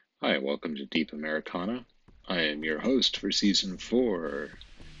Hi, welcome to Deep Americana. I am your host for Season 4.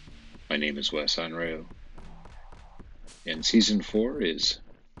 My name is Wes Unruly, and Season 4 is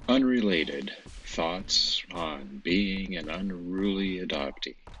Unrelated Thoughts on Being an Unruly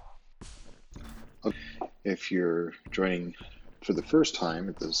Adoptee. If you're joining for the first time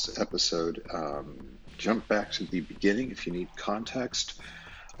at this episode, jump back to the beginning if you need context.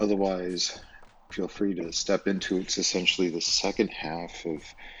 Otherwise, feel free to step into it's essentially the second half of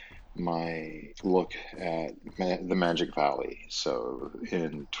my look at the Magic Valley. So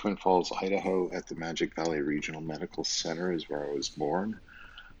in Twin Falls, Idaho, at the Magic Valley Regional Medical Center is where I was born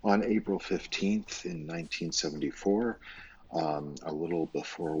on April 15th in 1974, a little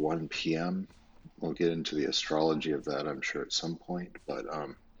before 1 p.m. We'll get into the astrology of that, I'm sure, at some point, but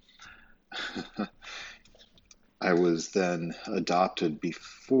I was then adopted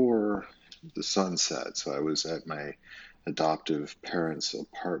before the sun set. So I was at my adoptive parents'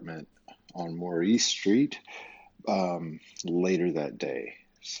 apartment on Maurice Street later that day.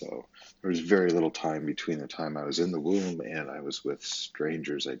 So there was very little time between the time I was in the womb and I was with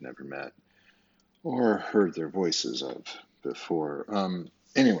strangers I'd never met or heard their voices of before.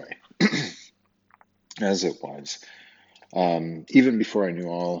 Anyway, as it was, even before I knew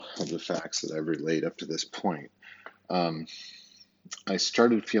all of the facts that I've relayed up to this point, um, I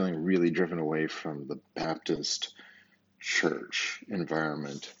started feeling really driven away from the Baptist church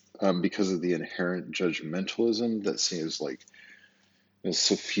environment because of the inherent judgmentalism that seems like is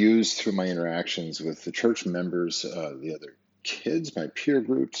suffused through my interactions with the church members, the other kids, my peer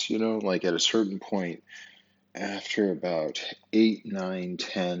groups, like at a certain point, after about 8, 9,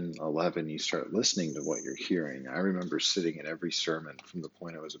 10, 11, you start listening to what you're hearing. I remember sitting in every sermon from the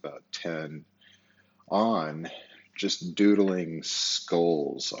point I was about 10 on, just doodling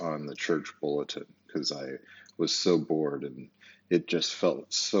skulls on the church bulletin because I was so bored and it just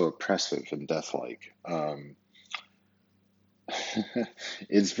felt so oppressive and death-like.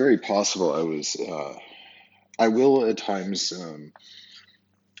 It's very possible I will at times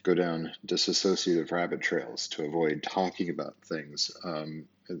go down disassociative rabbit trails to avoid talking about things.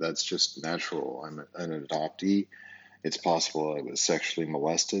 That's just natural. I'm an adoptee. It's possible I was sexually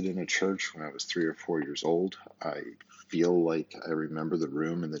molested in a church when I was 3 or 4 years old. I feel like I remember the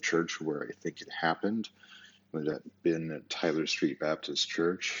room in the church where I think it happened. It would have been at Tyler Street Baptist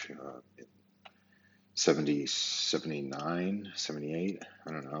Church in 70, 79, 78.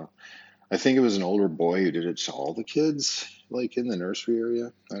 I don't know. I think it was an older boy who did it to all the kids, like in the nursery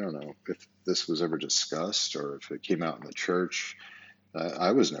area. I don't know if this was ever discussed or if it came out in the church.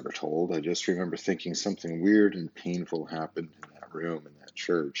 I was never told. I just remember thinking something weird and painful happened in that room in that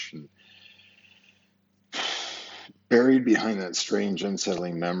church. And buried behind that strange,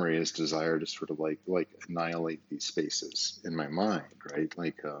 unsettling memory is desire to sort of like annihilate these spaces in my mind, right?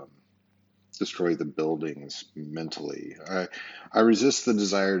 Like destroy the buildings mentally. I resist the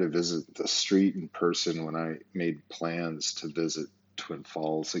desire to visit the street in person when I made plans to visit Twin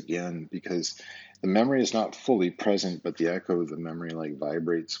Falls again because the memory is not fully present, but the echo of the memory like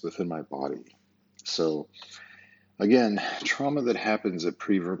vibrates within my body. So again, trauma that happens at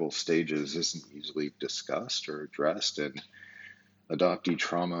pre-verbal stages isn't easily discussed or addressed, and adoptee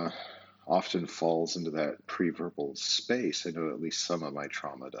trauma often falls into that pre-verbal space. I know at least some of my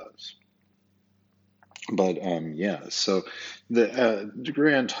trauma does. But yeah, so the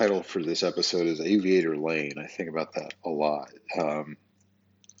grand title for this episode is Aviator Lane. I think about that a lot.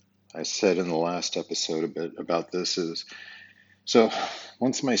 I said in the last episode a bit about this is so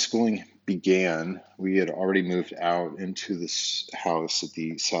once my schooling began, we had already moved out into this house at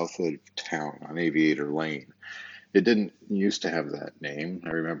the south of town on Aviator Lane. It didn't used to have that name. I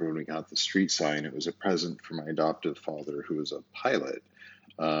remember when we got the street sign, it was a present from my adoptive father, who was a pilot,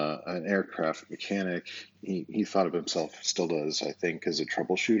 an aircraft mechanic. He thought of himself, still does, I think, as a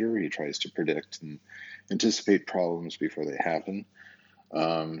troubleshooter. He tries to predict and anticipate problems before they happen.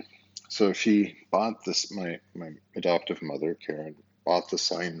 So she bought this, my adoptive mother, Karen, bought the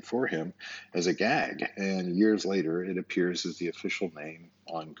sign for him as a gag. And years later, it appears as the official name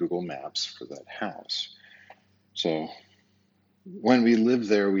on Google Maps for that house. So when we lived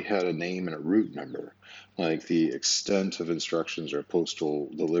there, we had a name and a route number, like the extent of instructions our postal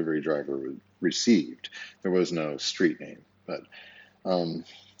delivery driver received. There was no street name, but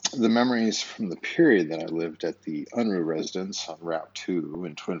the memories from the period that I lived at the Unruly residence on Route 2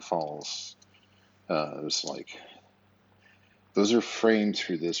 in Twin Falls, it was like, those are framed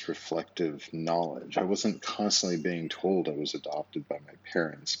through this reflective knowledge. I wasn't constantly being told I was adopted by my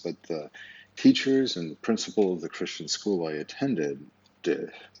parents, but the teachers and the principal of the Christian school I attended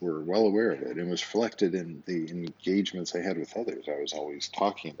were well aware of it, and was reflected in the engagements I had with others. I was always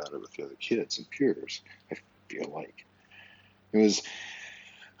talking about it with the other kids and peers. I feel like it was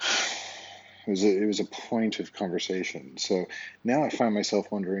it was a point of conversation. So now I find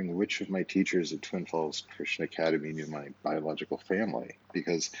myself wondering which of my teachers at Twin Falls Christian Academy knew my biological family,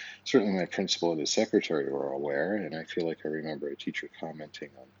 because certainly my principal and his secretary were aware, and I feel like I remember a teacher commenting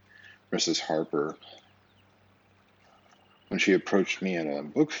on Mrs. Harper when she approached me at a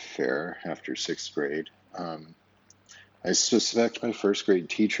book fair after sixth grade. I suspect my first grade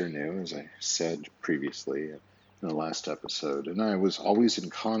teacher knew, as I said previously in the last episode, and I was always in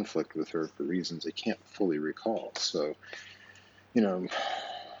conflict with her for reasons I can't fully recall. So, you know,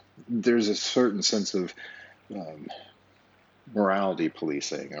 there's a certain sense of um, morality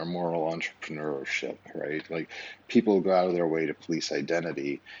policing or moral entrepreneurship, right? Like people go out of their way to police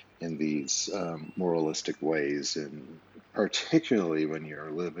identity in these moralistic ways, and particularly when you're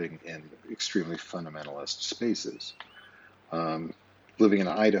living in extremely fundamentalist spaces. Living in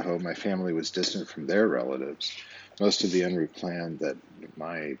Idaho, my family was distant from their relatives. Most of the unroot clan that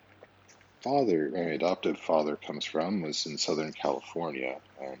my adoptive father comes from was in Southern California.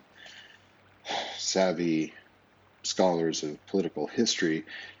 Savvy scholars of political history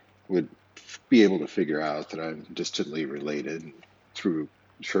would be able to figure out that I'm distantly related through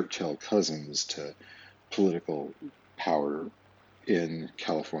Churchill cousins to political power in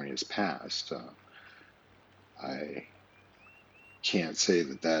California's past. I can't say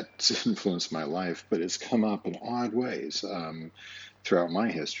that that's influenced my life, but it's come up in odd ways throughout my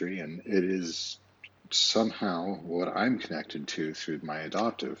history, and it is somehow what I'm connected to through my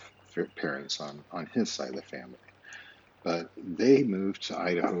adoptive parents on his side of the family. But they moved to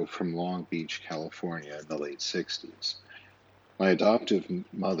Idaho from Long Beach, California in the late 60s. My adoptive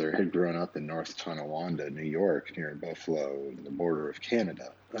mother had grown up in North Tonawanda, New York, near Buffalo, on the border of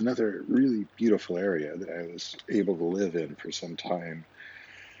Canada, another really beautiful area that I was able to live in for some time,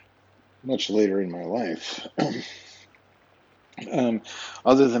 much later in my life.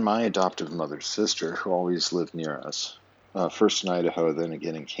 Other than my adoptive mother's sister, who always lived near us, first in Idaho, then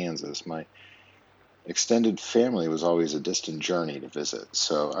again in Kansas, my extended family was always a distant journey to visit,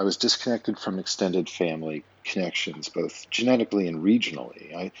 so I was disconnected from extended family connections, both genetically and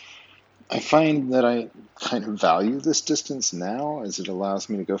regionally. I find that I kind of value this distance now, as it allows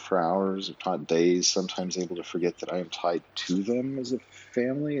me to go for hours, if not days, sometimes able to forget that I am tied to them as a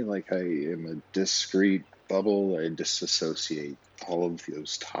family, like I am a discrete bubble. I disassociate all of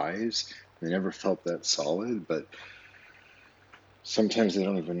those ties. I never felt that solid, but sometimes they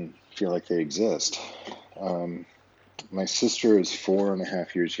don't even feel like they exist. My sister is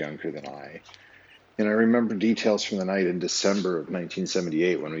 4.5 years younger than I, and I remember details from the night in December of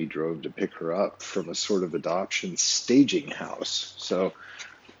 1978 when we drove to pick her up from a sort of adoption staging house. So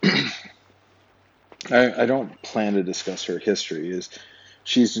I don't plan to discuss her history, as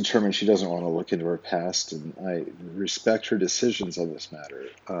she's determined she doesn't want to look into her past, and I respect her decisions on this matter.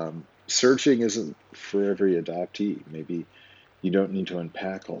 Searching isn't for every adoptee. Maybe you don't need to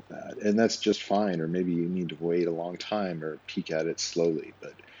unpack all that, and that's just fine, or maybe you need to wait a long time or peek at it slowly.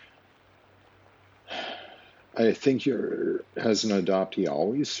 But I think you're, as an adoptee,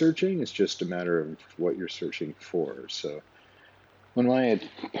 always searching. It's just a matter of what you're searching for. So when my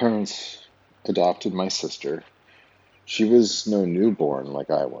parents adopted my sister, she was no newborn like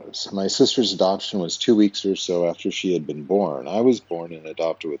I was. My sister's adoption was 2 weeks or so after she had been born. I was born and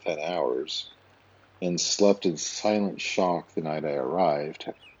adopted within hours, and slept in silent shock the night I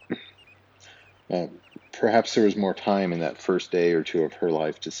arrived. Perhaps there was more time in that first day or two of her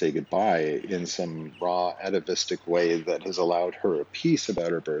life to say goodbye in some raw, atavistic way that has allowed her a peace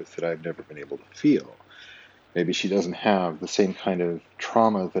about her birth that I've never been able to feel. Maybe she doesn't have the same kind of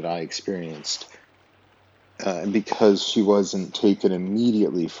trauma that I experienced because she wasn't taken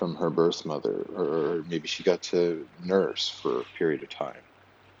immediately from her birth mother, or maybe she got to nurse for a period of time.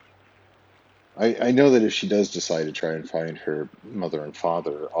 I know that if she does decide to try and find her mother and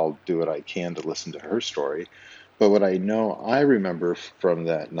father, I'll do what I can to listen to her story. But what I remember from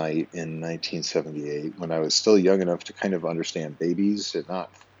that night in 1978, when I was still young enough to kind of understand babies and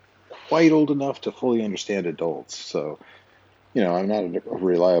not quite old enough to fully understand adults. So, I'm not a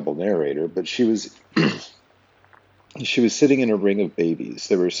reliable narrator, but she was she was sitting in a ring of babies.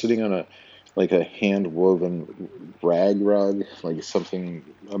 They were sitting on a hand woven rag rug, like something,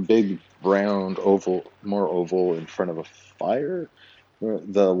 a big round oval, more oval, in front of a fire.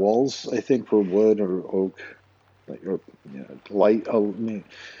 The walls, I think, were wood or oak, like, or light.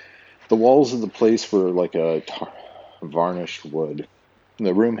 The walls of the place were like a varnished wood.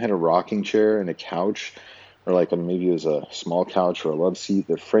 The room had a rocking chair and a couch or like maybe it was a small couch or a love seat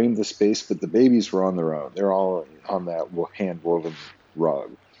that framed the space, but the babies were on their own. They're all on that hand-woven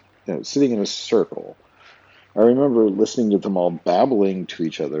rug, sitting in a circle. I remember listening to them all babbling to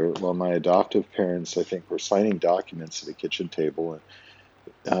each other while my adoptive parents, I think, were signing documents at a kitchen table.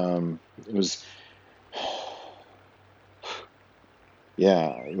 And it was, yeah,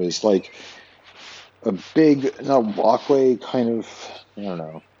 it was like a big walkway kind of. I don't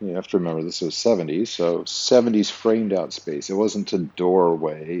know. You have to remember this was 70s, so 70s framed out space. It wasn't a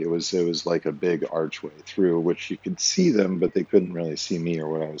doorway. It was like a big archway through which you could see them, but they couldn't really see me or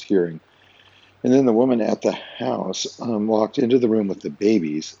what I was hearing. And then the woman at the house walked into the room with the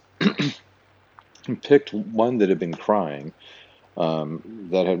babies and picked one that had been crying,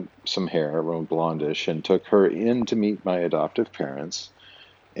 that had some hair, blondish, and took her in to meet my adoptive parents.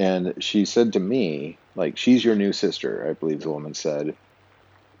 And she said to me, like, she's your new sister, I believe the woman said.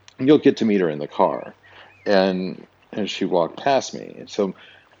 You'll get to meet her in the car. And she walked past me. So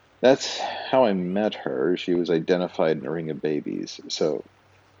that's how I met her. She was identified in a ring of babies. So,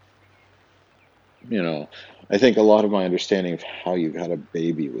 you know, I think a lot of my understanding of how you got a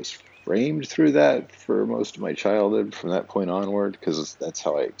baby was framed through that for most of my childhood from that point onward, because that's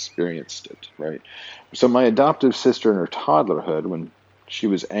how I experienced it, right? So my adoptive sister in her toddlerhood, when she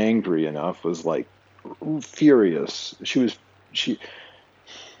was angry enough, was like furious. She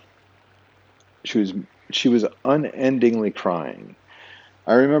she was she was unendingly crying.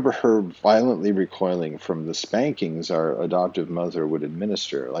 I remember her violently recoiling from the spankings our adoptive mother would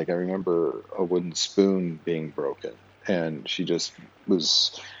administer. Like, I remember a wooden spoon being broken, and she just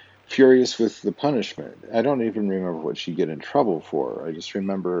was furious with the punishment. I don't even remember what she'd get in trouble for. I just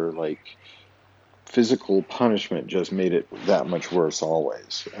remember, like, physical punishment just made it that much worse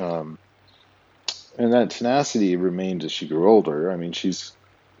always. And that tenacity remained as she grew older. I mean, she's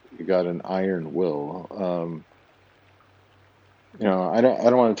got an iron will. I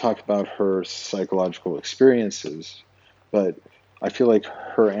don't want to talk about her psychological experiences, but I feel like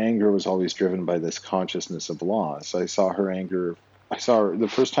her anger was always driven by this consciousness of loss. I saw her the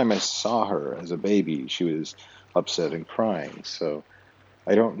first time I saw her as a baby, she was upset and crying. So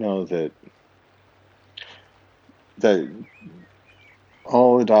I don't know that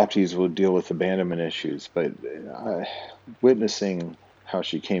all adoptees will deal with abandonment issues, but witnessing how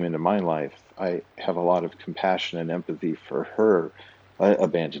she came into my life, I have a lot of compassion and empathy for her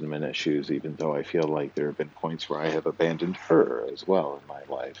abandonment issues, even though I feel like there have been points where I have abandoned her as well in my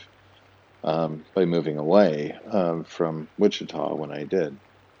life, by moving away from Wichita when I did.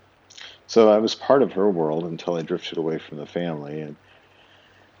 So I was part of her world until I drifted away from the family, and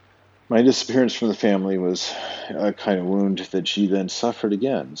my disappearance from the family was a kind of wound that she then suffered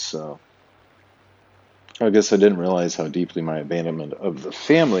again. So I guess I didn't realize how deeply my abandonment of the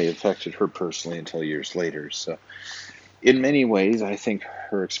family affected her personally until years later. So, in many ways, I think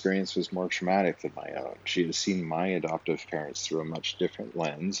her experience was more traumatic than my own. She has seen my adoptive parents through a much different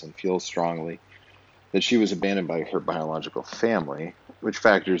lens and feels strongly that she was abandoned by her biological family, which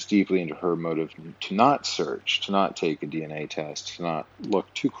factors deeply into her motive to not search, to not take a DNA test, to not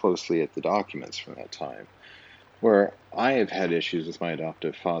look too closely at the documents from that time. Where I have had issues with my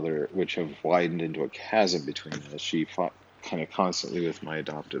adoptive father, which have widened into a chasm between us. She fought kind of constantly with my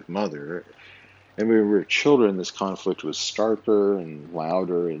adoptive mother. And when we were children, this conflict was starker and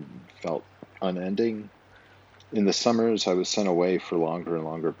louder and felt unending. In the summers, I was sent away for longer and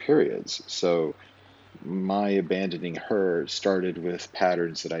longer periods. So my abandoning her started with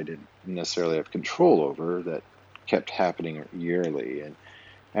patterns that I didn't necessarily have control over that kept happening yearly. And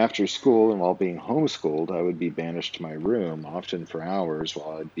after school and while being homeschooled, I would be banished to my room, often for hours,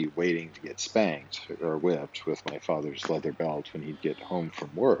 while I'd be waiting to get spanked or whipped with my father's leather belt when he'd get home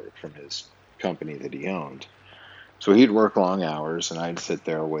from work from his company that he owned. So he'd work long hours, and I'd sit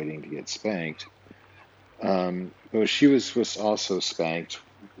there waiting to get spanked. But she was also spanked,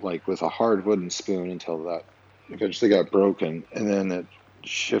 like with a hard wooden spoon, until that eventually got broken, and then it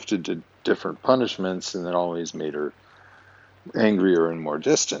shifted to different punishments, and it always made her angrier and more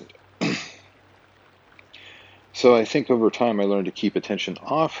distant. So I think over time I learned to keep attention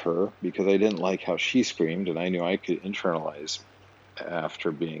off her because I didn't like how she screamed, and I knew I could internalize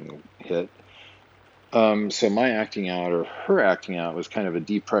after being hit. So my acting out or her acting out was kind of a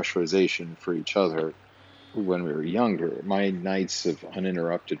depressurization for each other when we were younger. My nights of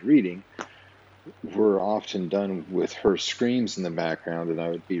uninterrupted reading were often done with her screams in the background, and I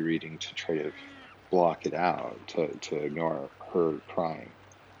would be reading to try to block it out, to ignore her crying.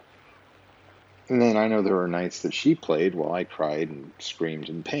 And then I know there were nights that she played while I cried and screamed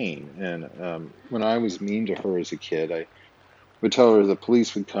in pain. And when I was mean to her as a kid, would tell her the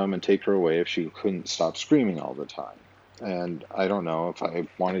police would come and take her away if she couldn't stop screaming all the time. And I don't know if I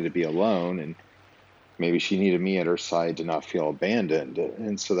wanted to be alone, and maybe she needed me at her side to not feel abandoned.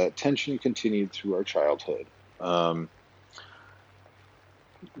 And so that tension continued through our childhood. Um,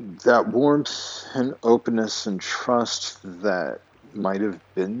 that warmth and openness and trust that might have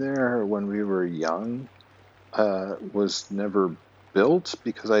been there when we were young was never built,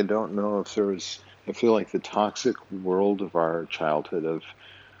 because I don't know if there was, I feel like the toxic world of our childhood of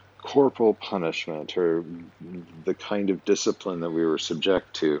corporal punishment or the kind of discipline that we were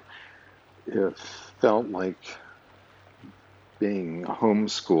subject to, it felt like being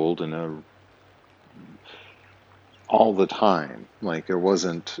homeschooled in a all the time. Like there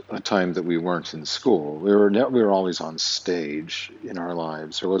wasn't a time that we weren't in school. We were always on stage in our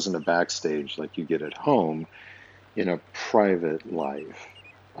lives. There wasn't a backstage like you get at home in a private life,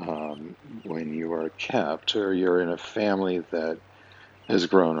 when you are kept or you're in a family that has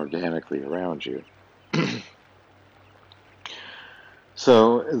grown organically around you.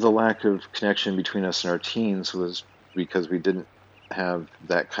 So the lack of connection between us and our teens was because we didn't have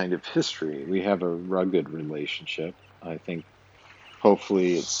that kind of history. We have a rugged relationship. I think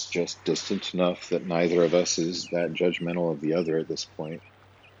hopefully it's just distant enough that neither of us is that judgmental of the other at this point.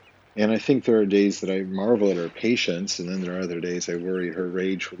 And I think there are days that I marvel at her patience, and then there are other days I worry her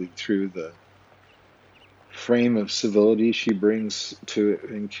rage will leak through the frame of civility she brings to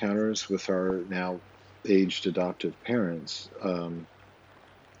encounters with our now aged adoptive parents.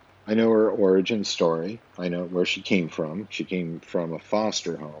 I know her origin story. I know where she came from. She came from a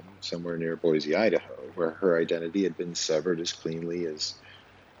foster home somewhere near Boise, Idaho, where her identity had been severed as cleanly as,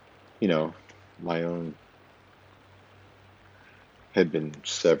 you know, my own had been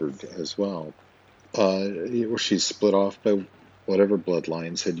severed as well. Where she's split off by whatever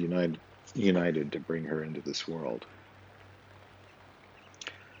bloodlines had united to bring her into this world.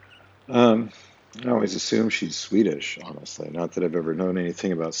 Um, I always assume she's Swedish, honestly. Not that I've ever known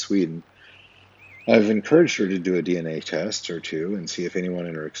anything about Sweden. I've encouraged her to do a DNA test or two and see if anyone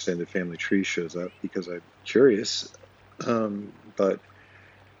in her extended family tree shows up because I'm curious. But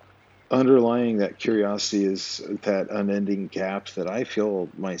underlying that curiosity is that unending gap that I feel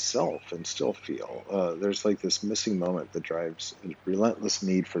myself and still feel. There's like this missing moment that drives a relentless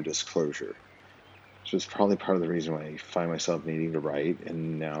need for disclosure, which is probably part of the reason why I find myself needing to write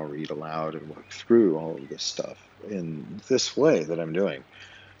and now read aloud and work through all of this stuff in this way that I'm doing.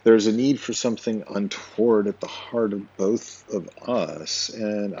 There's a need for something untoward at the heart of both of us,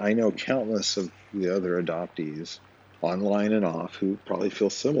 and I know countless of the other adoptees, online and off, who probably feel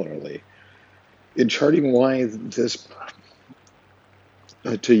similarly. In charting why this,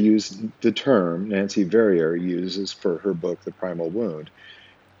 to use the term Nancy Verrier uses for her book, The Primal Wound,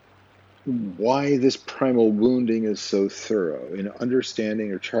 why this primal wounding is so thorough, in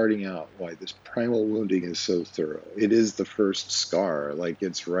understanding or charting out why this primal wounding is so thorough. It is the first scar, like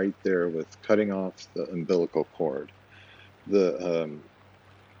it's right there with cutting off the umbilical cord. The,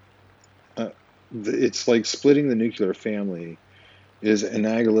 uh, it's like splitting the nuclear family is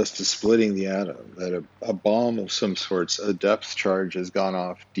analogous to splitting the atom, that a bomb of some sorts, a depth charge has gone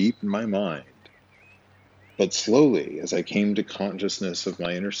off deep in my mind. But slowly, as I came to consciousness of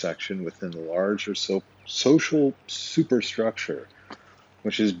my intersection within the larger social superstructure,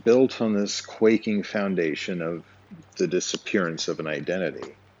 which is built on this quaking foundation of the disappearance of an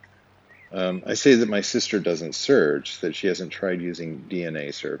identity. I say that my sister doesn't search, that she hasn't tried using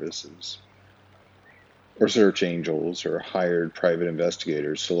DNA services or search angels or hired private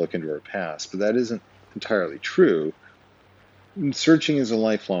investigators to look into her past, but that isn't entirely true. Searching is a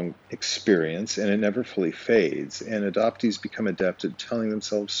lifelong experience, and it never fully fades, and adoptees become adept at telling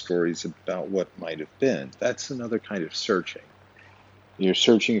themselves stories about what might have been. That's another kind of searching. You're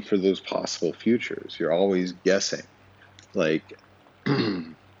searching for those possible futures. You're always guessing. Like,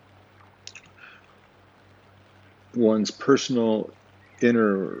 one's personal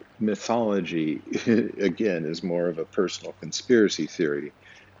inner mythology, again, is more of a personal conspiracy theory,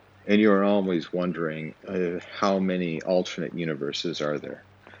 and you're always wondering how many alternate universes are there.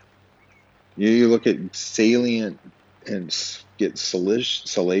 You look at salient and get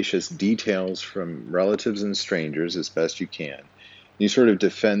salacious details from relatives and strangers as best you can. You sort of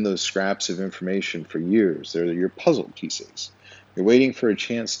defend those scraps of information for years. They're your puzzle pieces. You're waiting for a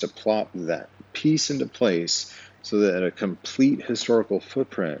chance to plop that piece into place so that a complete historical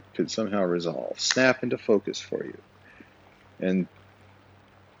footprint could somehow resolve, snap into focus for you. And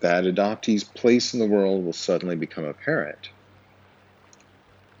that adoptee's place in the world will suddenly become apparent.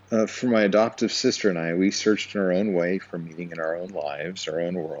 For my adoptive sister and I, we searched in our own way for meaning in our own lives, our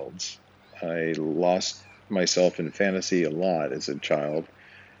own worlds. I lost myself in fantasy a lot as a child.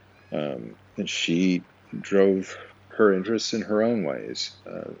 And she drove her interests in her own ways.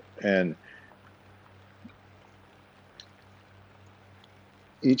 And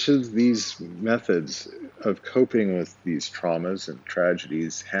each of these methods of coping with these traumas and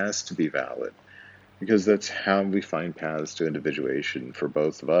tragedies has to be valid, because that's how we find paths to individuation for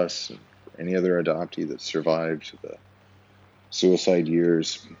both of us and any other adoptee that survived the suicide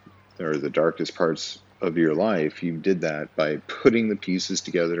years or the darkest parts of your life. You did that by putting the pieces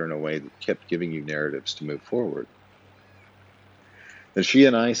together in a way that kept giving you narratives to move forward. And she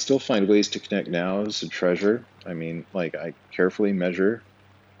and I still find ways to connect now as a treasure. I mean, like, I carefully measure,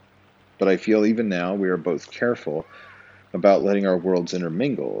 but I feel even now we are both careful about letting our worlds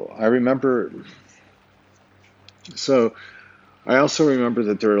intermingle. I also remember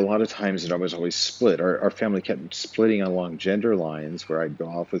that there are a lot of times that I was always split. Our family kept splitting along gender lines, where I'd go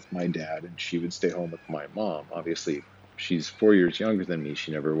off with my dad and she would stay home with my mom. Obviously, she's 4 years younger than me.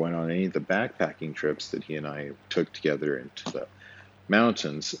 She never went on any of the backpacking trips that he and I took together into the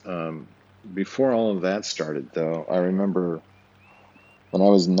mountains. Before all of that started, though, I remember when I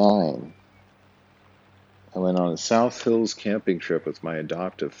was 9, I went on a South Hills camping trip with my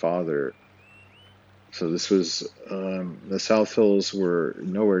adoptive father. So this was, the South Hills were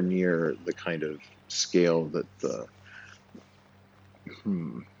nowhere near the kind of scale that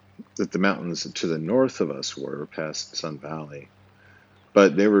the mountains to the north of us were, past Sun Valley,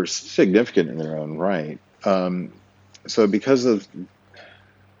 but they were significant in their own right. So because of,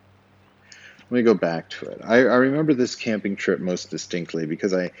 let me go back to it. I remember this camping trip most distinctly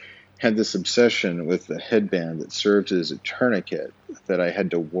because I had this obsession with the headband that served as a tourniquet that I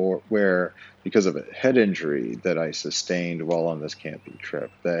had to wear because of a head injury that I sustained while on this camping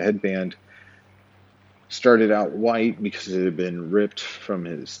trip. The headband started out white because it had been ripped from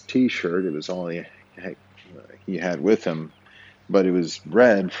his t-shirt. It was all he had with him, but it was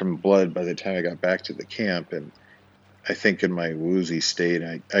red from blood by the time I got back to the camp. And I think in my woozy state,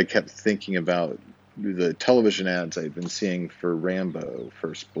 I kept thinking about the television ads I'd been seeing for Rambo: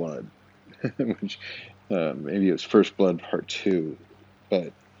 First Blood, which maybe it was First Blood Part 2.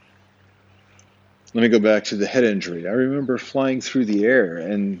 But let me go back to the head injury. I remember flying through the air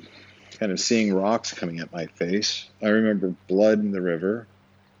and kind of seeing rocks coming at my face. I remember blood in the river.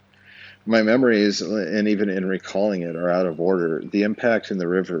 My memories, and even in recalling it, are out of order. The impact in the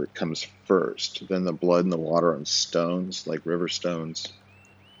river comes first, then the blood in the water on stones, like river stones.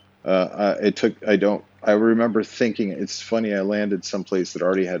 I remember thinking, it's funny, I landed someplace that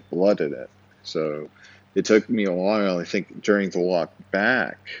already had blood in it. So it took me a while, I think, during the walk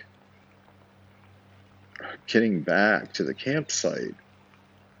back, getting back to the campsite.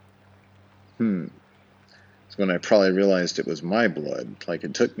 It's when I probably realized it was my blood. Like,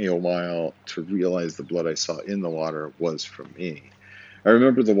 it took me a while to realize the blood I saw in the water was from me. I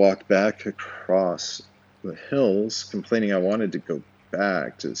remember the walk back across the hills, complaining I wanted to go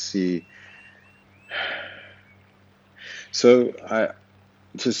back to see. So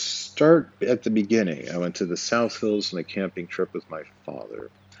to start at the beginning, I went to the South Hills on a camping trip with my father.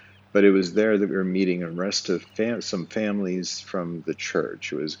 But it was there that we were meeting a rest of some families from the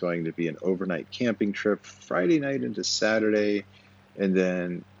church. It was going to be an overnight camping trip, Friday night into Saturday, and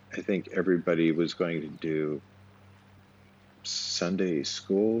then I think everybody was going to do Sunday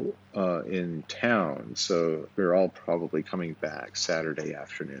school in town. So we were all probably coming back Saturday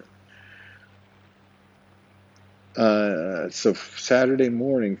afternoon. So Saturday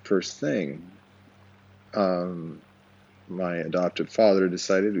morning, first thing, my adopted father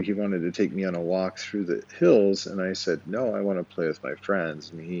decided he wanted to take me on a walk through the hills, and I said, no, I want to play with my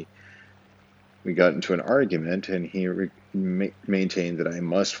friends. And we got into an argument, and he maintained that I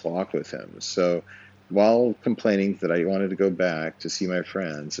must walk with him. So while complaining that I wanted to go back to see my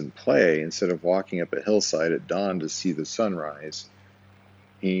friends and play instead of walking up a hillside at dawn to see the sunrise,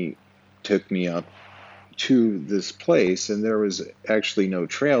 he took me up to this place, and there was actually no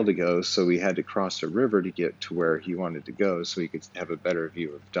trail to go, so we had to cross a river to get to where he wanted to go so he could have a better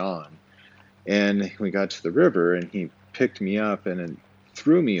view of dawn. And we got to the river, and he picked me up and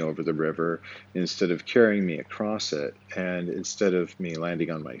threw me over the river instead of carrying me across it. And instead of me landing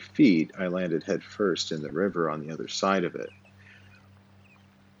on my feet, I landed head first in the river on the other side of it.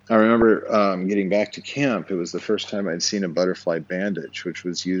 I remember getting back to camp. It was the first time I'd seen a butterfly bandage, which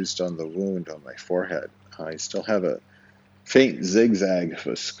was used on the wound on my forehead. I still have a faint zigzag of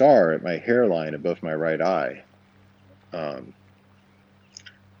a scar at my hairline above my right eye.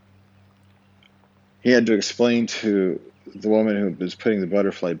 He had to explain to the woman who was putting the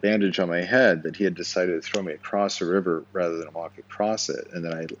butterfly bandage on my head that he had decided to throw me across a river rather than walk across it, and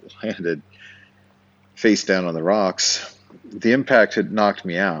that I landed face down on the rocks. The impact had knocked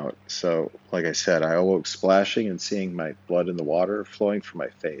me out, so, like I said, I awoke splashing and seeing my blood in the water flowing from my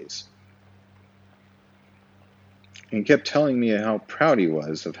face. And he kept telling me how proud he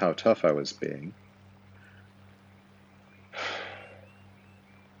was of how tough I was being.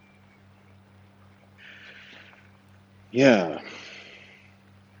 Yeah.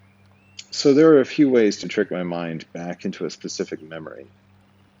 So there are a few ways to trick my mind back into a specific memory.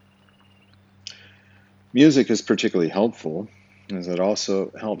 Music is particularly helpful, as it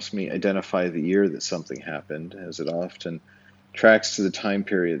also helps me identify the year that something happened, as it often tracks to the time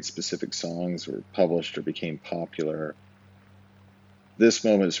period specific songs were published or became popular. This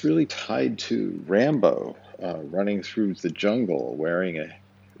moment is really tied to Rambo running through the jungle wearing a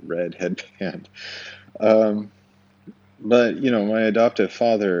red headband. Um, but, my adoptive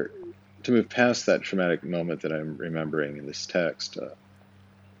father, to move past that traumatic moment that I'm remembering in this text,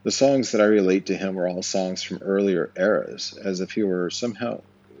 the songs that I relate to him were all songs from earlier eras, as if he were somehow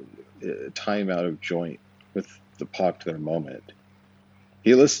time out of joint with the popular moment.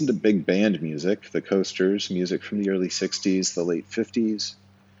 He listened to big band music, the Coasters, music from the early 60s, the late 50s,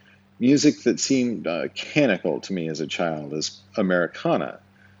 music that seemed mechanical to me as a child, as Americana.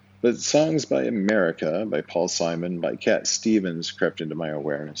 But songs by America, by Paul Simon, by Cat Stevens crept into my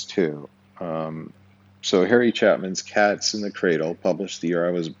awareness too. So Harry Chapman's Cats in the Cradle, published the year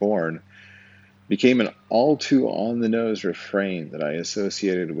I was born, became an all too on-the-nose refrain that I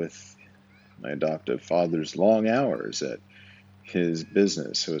associated with my adoptive father's long hours at his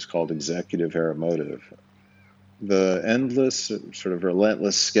business. It was called Executive Aeromotive. The endless, sort of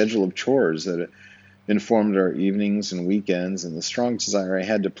relentless schedule of chores that informed our evenings and weekends, and the strong desire I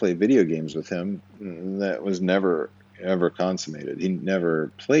had to play video games with him that was never, ever consummated. He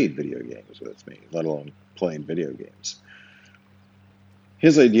never played video games with me, let alone playing video games.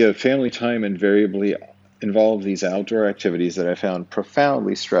 His idea of family time invariably involved these outdoor activities that I found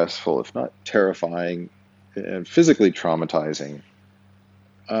profoundly stressful, if not terrifying, and physically traumatizing,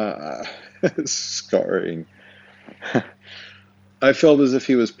 scarring. I felt as if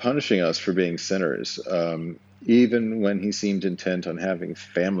he was punishing us for being sinners, even when he seemed intent on having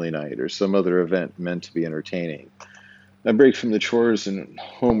family night or some other event meant to be entertaining. A break from the chores and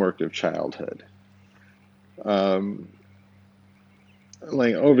homework of childhood.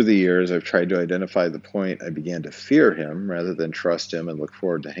 Like over the years, I've tried to identify the point I began to fear him rather than trust him and look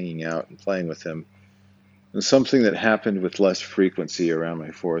forward to hanging out and playing with him. And something that happened with less frequency around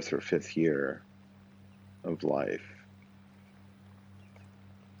my fourth or fifth year of life.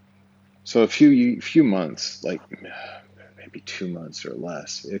 So a few months, like maybe 2 months or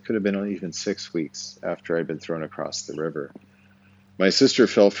less, it could have been even 6 weeks after I'd been thrown across the river. My sister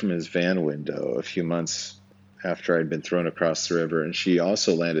fell from his van window a few months after I'd been thrown across the river, and she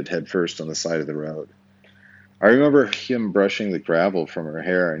also landed headfirst on the side of the road. I remember him brushing the gravel from her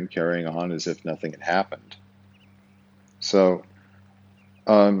hair and carrying on as if nothing had happened. So,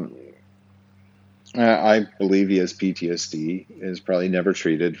 I believe he has PTSD, is probably never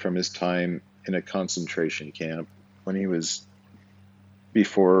treated from his time in a concentration camp when he was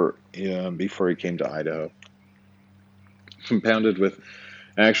before he came to Idaho, compounded with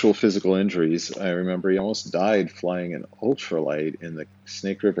actual physical injuries. I remember he almost died flying an ultralight in the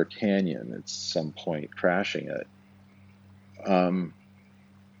Snake River Canyon at some point, crashing it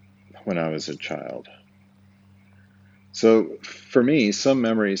when I was a child. So for me, some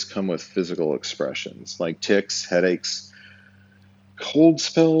memories come with physical expressions, like tics, headaches, cold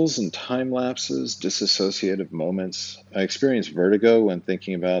spells, and time lapses, disassociative moments. I experience vertigo when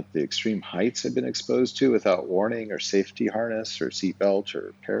thinking about the extreme heights I've been exposed to without warning or safety harness or seatbelt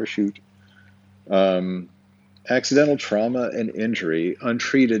or parachute. Accidental trauma and injury,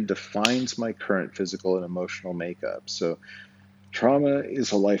 untreated, defines my current physical and emotional makeup. So trauma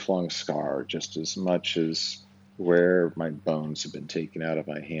is a lifelong scar, just as much as where my bones have been taken out of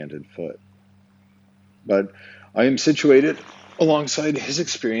my hand and foot. But I am situated alongside his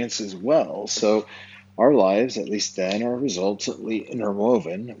experience as well, so our lives, at least then, are resultantly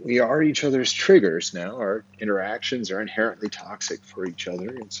interwoven. We are each other's triggers now. Our interactions are inherently toxic for each other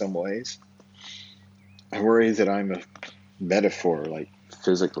in some ways. I worry that I'm a metaphor, like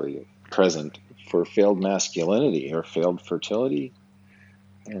physically present, for failed masculinity or failed fertility.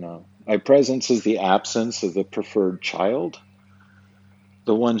 I don't know. My presence is the absence of the preferred child,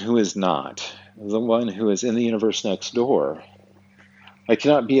 the one who is not, the one who is in the universe next door. I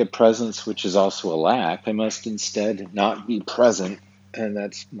cannot be a presence which is also a lack. I must instead not be present, and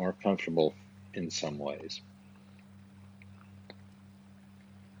that's more comfortable in some ways.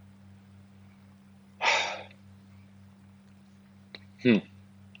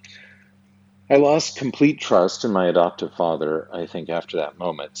 I lost complete trust in my adoptive father, I think, after that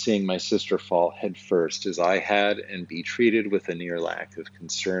moment, seeing my sister fall headfirst as I had and be treated with a near lack of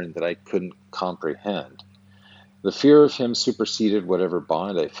concern that I couldn't comprehend. The fear of him superseded whatever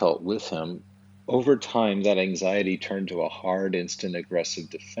bond I felt with him. Over time, that anxiety turned to a hard, instant, aggressive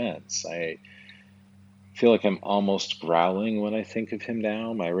defense. I feel like I'm almost growling when I think of him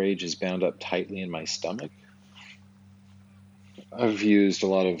now. My rage is bound up tightly in my stomach. I've used a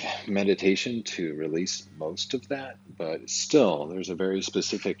lot of meditation to release most of that, but still, there's a very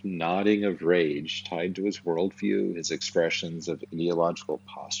specific nodding of rage tied to his worldview, his expressions of ideological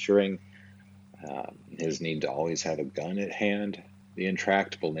posturing, his need to always have a gun at hand, the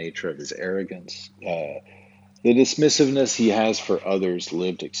intractable nature of his arrogance, the dismissiveness he has for others'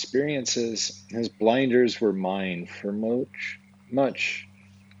 lived experiences. His blinders were mine for much, much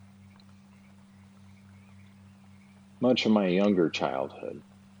of my younger childhood.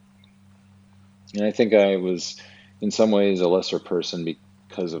 And I think I was, in some ways, a lesser person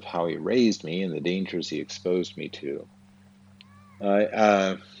because of how he raised me and the dangers he exposed me to.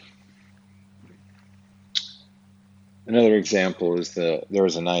 Another example is there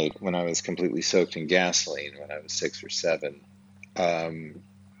was a night when I was completely soaked in gasoline when I was 6 or 7. Um,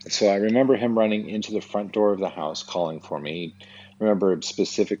 so I remember him running into the front door of the house calling for me. I remember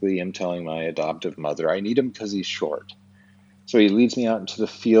specifically him telling my adoptive mother, I need him because he's short. So he leads me out into the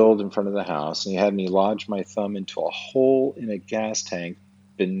field in front of the house, and he had me lodge my thumb into a hole in a gas tank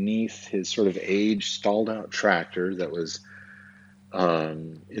beneath his sort of aged, stalled out tractor that was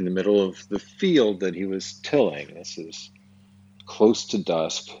in the middle of the field that he was tilling. This is close to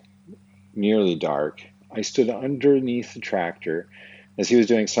dusk, nearly dark. I stood underneath the tractor as he was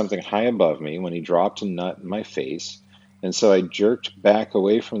doing something high above me when he dropped a nut in my face. And so I jerked back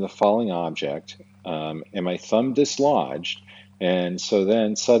away from the falling object, and my thumb dislodged. And so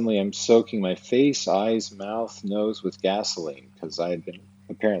then suddenly I'm soaking my face, eyes, mouth, nose with gasoline because I had been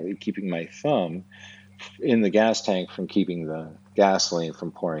apparently keeping my thumb in the gas tank from keeping the gasoline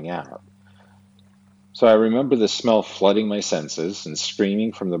from pouring out. So I remember the smell flooding my senses and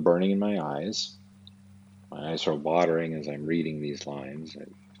screaming from the burning in my eyes. My eyes are watering as I'm reading these lines. I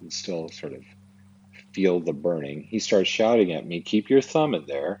can still sort of feel the burning. He starts shouting at me, keep your thumb in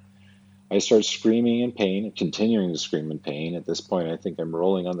there. I start screaming in pain, continuing to scream in pain. At this point, I think I'm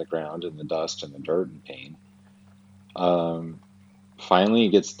rolling on the ground in the dust and the dirt in pain. Finally, he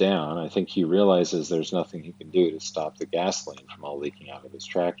gets down. I think he realizes there's nothing he can do to stop the gasoline from all leaking out of his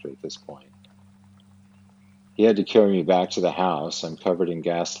tractor at this point. He had to carry me back to the house. I'm covered in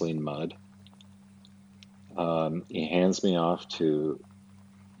gasoline mud. He hands me off to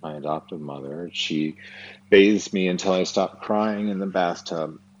my adoptive mother. She bathes me until I stop crying in the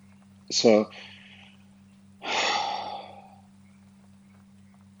bathtub. So,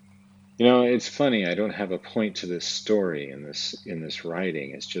 it's funny. I don't have a point to this story in this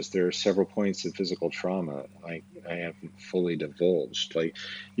writing. It's just there are several points of physical trauma I haven't fully divulged. Like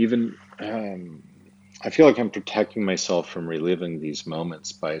even I feel like I'm protecting myself from reliving these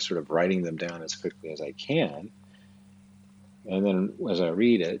moments by sort of writing them down as quickly as I can. And then as I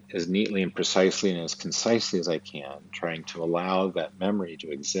read it, as neatly and precisely and as concisely as I can, trying to allow that memory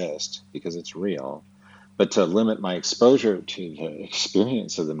to exist because it's real, but to limit my exposure to the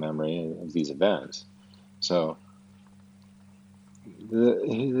experience of the memory of these events. So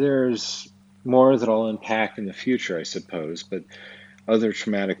there's more that I'll unpack in the future, I suppose, but other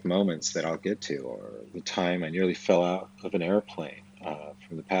traumatic moments that I'll get to, or the time I nearly fell out of an airplane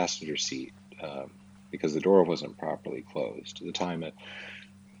from the passenger seat because the door wasn't properly closed, the time a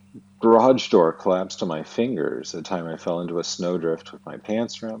garage door collapsed to my fingers, the time I fell into a snowdrift with my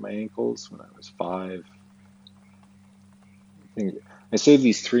pants around my ankles when I was 5. I save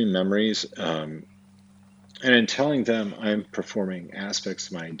these 3 memories, and in telling them, I'm performing aspects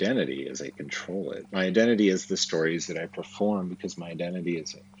of my identity as I control it. My identity is the stories that I perform because my identity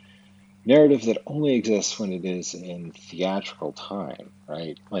is a narrative that only exists when it is in theatrical time,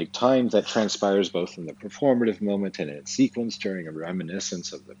 right? Like time that transpires both in the performative moment and in sequence during a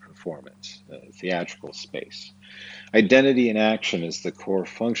reminiscence of the performance, the theatrical space. Identity in action is the core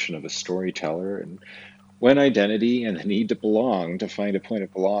function of a storyteller, and when identity and the need to belong, to find a point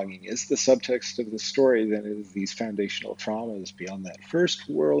of belonging, is the subtext of the story, then it is these foundational traumas beyond that first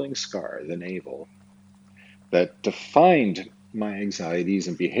whirling scar, the navel, that defined my anxieties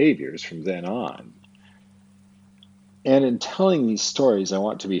and behaviors from then on. And in telling these stories, I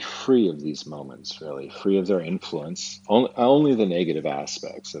want to be free of these moments, really, free of their influence, only the negative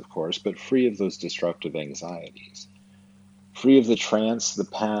aspects, of course, but free of those disruptive anxieties, free of the trance the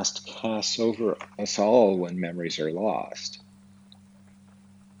past casts over us all when memories are lost.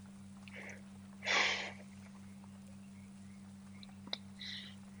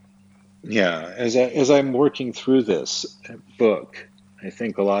 Yeah, as I'm working through this book, I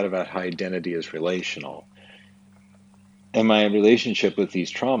think a lot about how identity is relational, and my relationship with these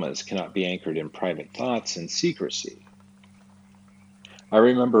traumas cannot be anchored in private thoughts and secrecy. I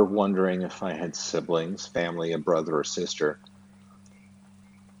remember wondering if I had siblings, family, a brother or sister.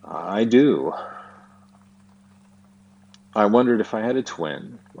 I do. I wondered if I had a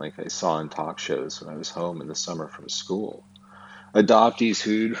twin, like I saw in talk shows when I was home in the summer from school. Adoptees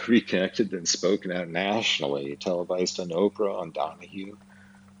who'd reconnected and spoken out nationally, televised on Oprah, on Donahue.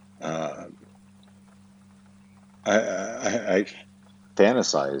 Uh, I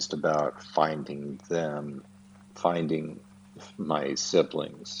fantasized about finding them, finding my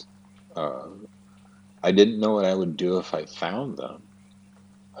siblings. Uh, I didn't know what I would do if I found them.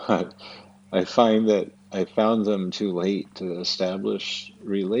 I find that I found them too late to establish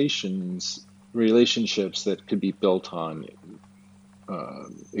relationships that could be built on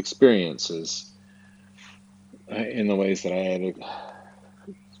experiences in the ways that I had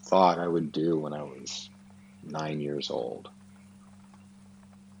thought I would do when I was 9 years old.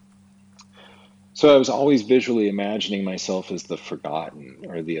 So I was always visually imagining myself as the forgotten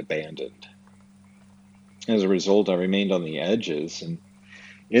or the abandoned. As a result, I remained on the edges and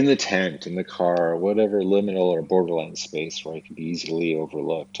in the tent, in the car, whatever liminal or borderline space where I could be easily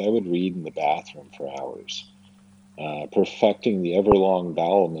overlooked. I would read in the bathroom for hours, perfecting the everlong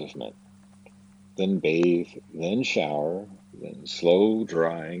bowel movement, then bathe, then shower, then slow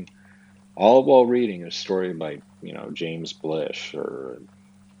drying, all while reading a story by, James Blish or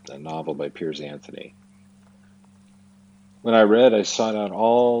a novel by Piers Anthony. When I read, I sought out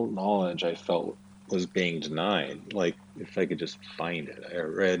all knowledge I felt was being denied, like if I could just find it. I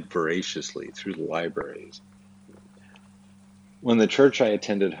read voraciously through the libraries. When the church I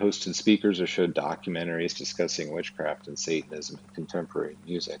attended hosted speakers or showed documentaries discussing witchcraft and Satanism and contemporary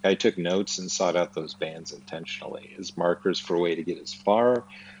music, I took notes and sought out those bands intentionally as markers for a way to get as far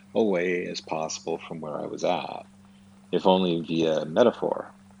away as possible from where I was at, if only via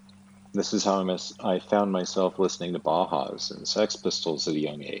metaphor. This is how I found myself listening to Bauhaus and Sex Pistols at a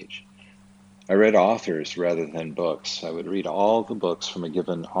young age. I read authors rather than books. I would read all the books from a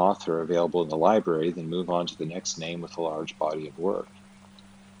given author available in the library, then move on to the next name with a large body of work.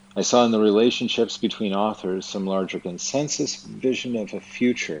 I saw in the relationships between authors some larger consensus vision of a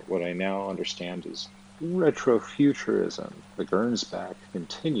future, what I now understand as retrofuturism, the Gernsback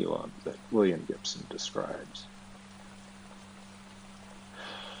continuum that William Gibson describes.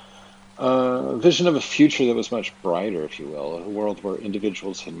 A vision of a future that was much brighter, if you will, a world where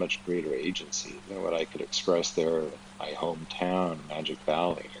individuals had much greater agency than what I could express there in my hometown, Magic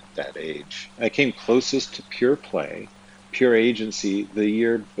Valley, at that age. I came closest to pure play, pure agency, the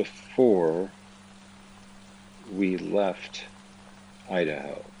year before we left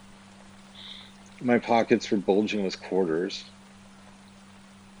Idaho. My pockets were bulging with quarters,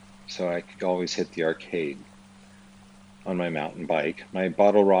 so I could always hit the arcade. On my mountain bike, my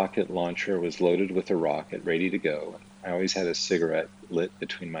bottle rocket launcher was loaded with a rocket ready to go, and I always had a cigarette lit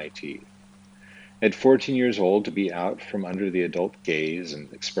between my teeth. At 14 years old, to be out from under the adult gaze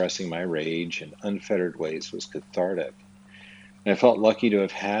and expressing my rage in unfettered ways was cathartic. And I felt lucky to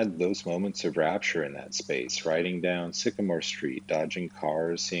have had those moments of rapture in that space, riding down Sycamore Street, dodging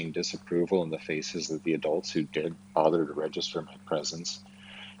cars, seeing disapproval in the faces of the adults who didn't bother to register my presence.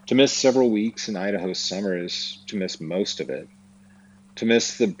 To miss several weeks in Idaho summer is to miss most of it. To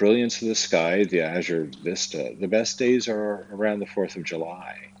miss the brilliance of the sky, the azure vista. The best days are around the 4th of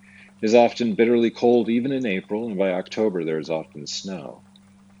July. It is often bitterly cold even in April, and by October there is often snow.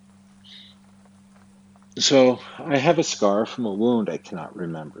 So I have a scar from a wound I cannot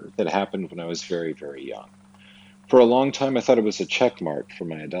remember that happened when I was very, very young. For a long time I thought it was a check mark for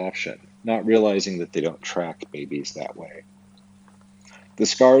my adoption, not realizing that they don't track babies that way. The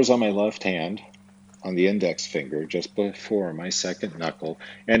scar is on my left hand, on the index finger, just before my second knuckle,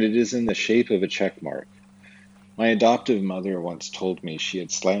 and it is in the shape of a check mark. My adoptive mother once told me she had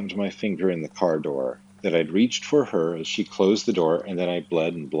slammed my finger in the car door, that I'd reached for her as she closed the door, and that I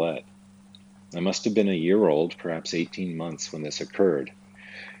bled and bled. I must have been a year old, perhaps 18 months, when this occurred.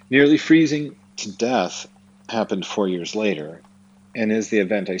 Nearly freezing to death happened 4 years later, and is the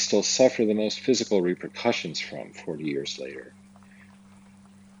event I still suffer the most physical repercussions from 40 years later.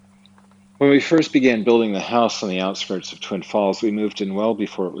 When we first began building the house on the outskirts of Twin Falls, we moved in well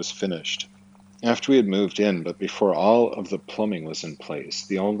before it was finished. After we had moved in, but before all of the plumbing was in place,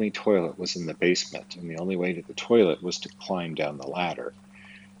 the only toilet was in the basement, and the only way to the toilet was to climb down the ladder.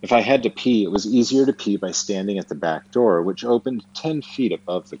 If I had to pee, it was easier to pee by standing at the back door, which opened 10 feet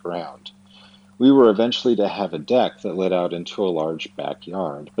above the ground. We were eventually to have a deck that led out into a large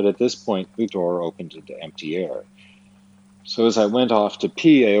backyard, but at this point the door opened into empty air. So as I went off to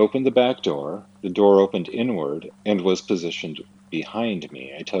pee, I opened the back door. The door opened inward and was positioned behind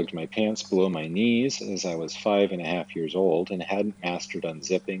me. I tugged my pants below my knees as I was 5.5 years old and hadn't mastered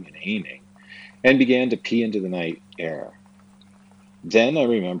unzipping and aiming, and began to pee into the night air. Then I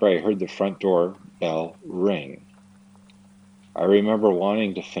remember I heard the front door bell ring. I remember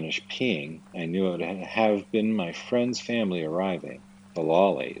wanting to finish peeing. I knew it would have been my friend's family arriving, the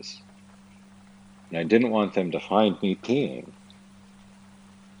Lawleys, and I didn't want them to find me peeing.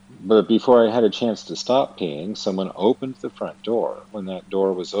 But before I had a chance to stop peeing, someone opened the front door. When that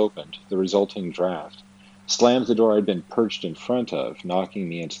door was opened, the resulting draft slammed the door I'd been perched in front of, knocking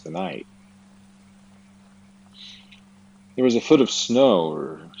me into the night. There was a foot of snow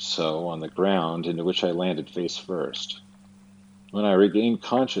or so on the ground, into which I landed face first. When I regained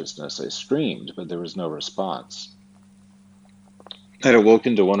consciousness, I screamed, but there was no response. I'd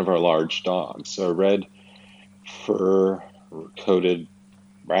awoken to one of our large dogs, a red fur-coated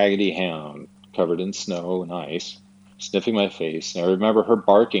raggedy hound covered in snow and ice, sniffing my face, and I remember her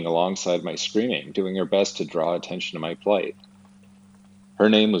barking alongside my screaming, doing her best to draw attention to my plight. Her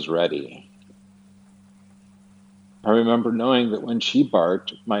name was Reddy. I remember knowing that when she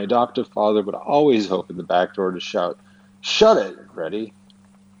barked, my adoptive father would always open the back door to shout, "Shut it, Reddy!"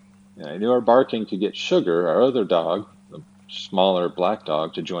 And I knew our barking could get Sugar, our other dog, the smaller black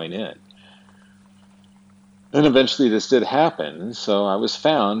dog, to join in. And eventually this did happen, so I was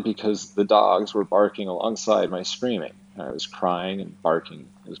found because the dogs were barking alongside my screaming. I was crying and barking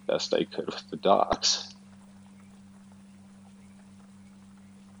as best I could with the dogs.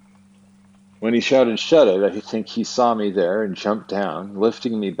 When he shouted, "Shut it," I think he saw me there and jumped down,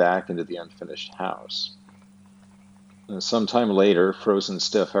 lifting me back into the unfinished house. And sometime later, frozen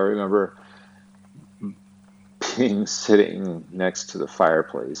stiff, I remember being sitting next to the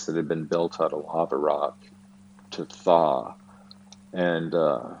fireplace that had been built out of lava rock to thaw, and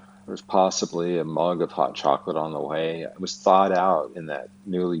there was possibly a mug of hot chocolate on the way. I was thawed out in that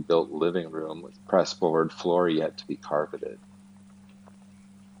newly built living room with pressboard floor yet to be carpeted,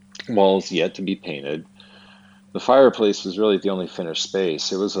 walls yet to be painted. The fireplace was really the only finished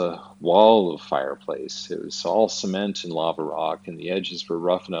space. It was a wall of fireplace. It was all cement and lava rock, and the edges were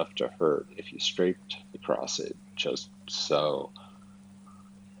rough enough to hurt if you scraped across it just so.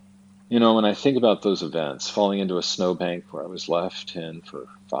 When I think about those events, falling into a snowbank where I was left in for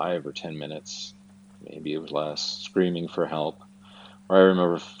 5 or 10 minutes, maybe it was less, screaming for help, or I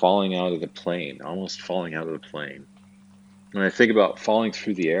remember falling out of the plane, almost falling out of the plane. When I think about falling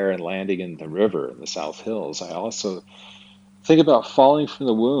through the air and landing in the river in the South Hills, I also think about falling from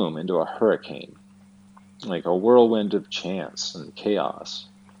the womb into a hurricane, like a whirlwind of chance and chaos.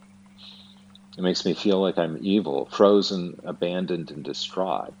 It makes me feel like I'm evil, frozen, abandoned, and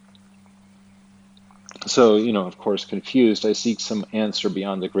distraught. So, of course, confused, I seek some answer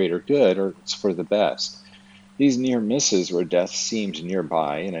beyond the greater good, or it's for the best. These near misses where death seemed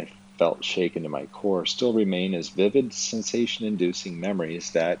nearby, and I felt shaken to my core, still remain as vivid, sensation-inducing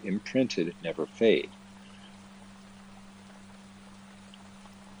memories that, imprinted, never fade.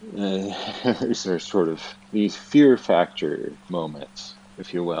 These are sort of these fear factor moments,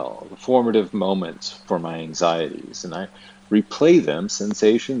 if you will, the formative moments for my anxieties, and I replay them,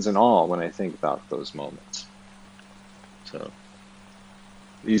 sensations and all, when I think about those moments. So,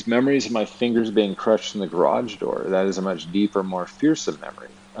 these memories of my fingers being crushed in the garage door, that is a much deeper, more fearsome memory,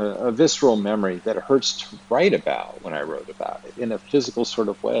 a visceral memory that hurts to write about when I wrote about it, in a physical sort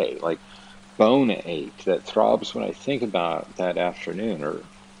of way, like bone ache that throbs when I think about that afternoon, or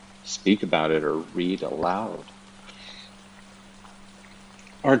speak about it, or read aloud.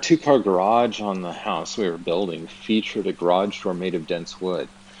 Our 2-car garage on the house we were building featured a garage door made of dense wood.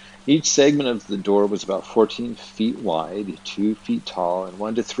 Each segment of the door was about 14 feet wide, 2 feet tall, and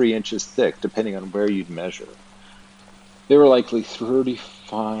 1 to 3 inches thick, depending on where you'd measure. They were likely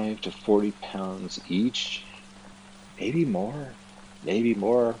 35 to 40 pounds each, maybe more.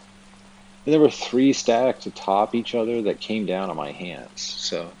 And there were 3 stacked atop each other that came down on my hands,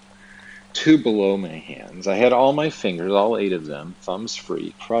 so 2 below my hands. I had all my fingers, all 8 of them, thumbs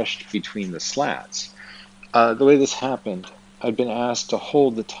free, crushed between the slats. The way this happened, I'd been asked to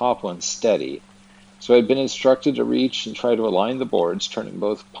hold the top one steady, so I'd been instructed to reach and try to align the boards, turning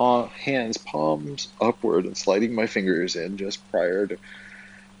both hands palms upward and sliding my fingers in just prior to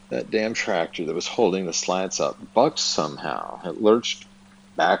that damn tractor that was holding the slats up bucked somehow. It lurched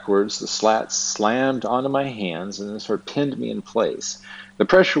backwards, the slat slammed onto my hands and then sort of pinned me in place. The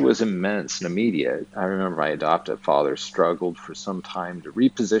pressure was immense and immediate. I remember my adoptive father struggled for some time to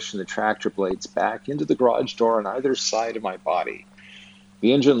reposition the tractor blades back into the garage door on either side of my body,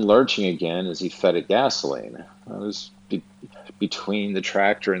 the engine lurching again as he fed it gasoline. I was between the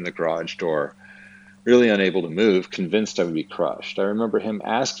tractor and the garage door, really unable to move, convinced I would be crushed. I remember him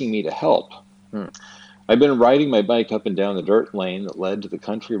asking me to help. I'd been riding my bike up and down the dirt lane that led to the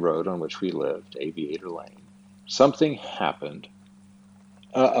country road on which we lived, Aviator Lane. Something happened.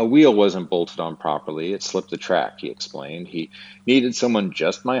 A wheel wasn't bolted on properly. It slipped the track, he explained. He needed someone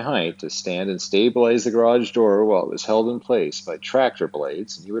just my height to stand and stabilize the garage door while it was held in place by tractor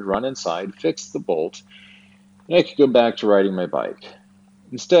blades, and he would run inside, fix the bolt, and I could go back to riding my bike.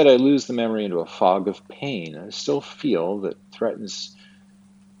 Instead, I lose the memory into a fog of pain. I still feel that threatens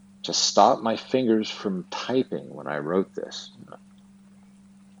to stop my fingers from typing when I wrote this.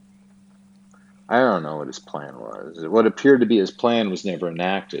 I don't know what his plan was. What appeared to be his plan was never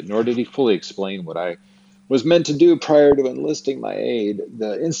enacted, nor did he fully explain what I was meant to do prior to enlisting my aid.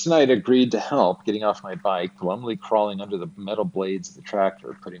 The instant I'd agreed to help, getting off my bike, glumly crawling under the metal blades of the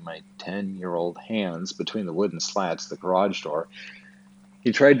tractor, putting my 10-year-old hands between the wooden slats of the garage door,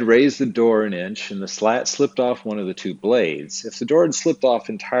 he tried to raise the door an inch, and the slat slipped off one of the two blades. If the door had slipped off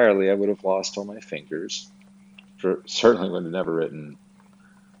entirely, I would have lost all my fingers. Certainly would have never written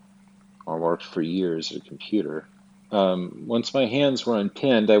or worked for years at a computer. Once my hands were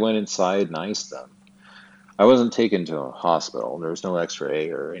unpinned, I went inside and iced them. I wasn't taken to a hospital. There was no x-ray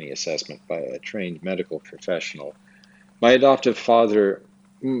or any assessment by a trained medical professional. My adoptive father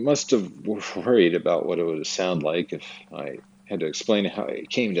must have worried about what it would sound like if I had to explain how I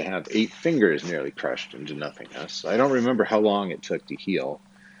came to have 8 fingers nearly crushed into nothingness. I don't remember how long it took to heal.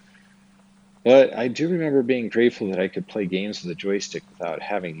 But I do remember being grateful that I could play games with a joystick without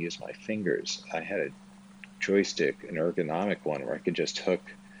having to use my fingers. I had a joystick, an ergonomic one, where I could just hook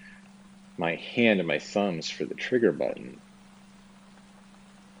my hand and my thumbs for the trigger button.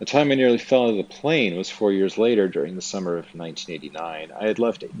 The time I nearly fell out of the plane was 4 years later, during the summer of 1989. I had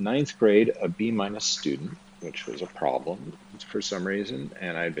left 9th grade a B- student, which was a problem for some reason,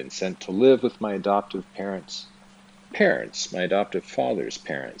 and I had been sent to live with my adoptive parents, my adoptive father's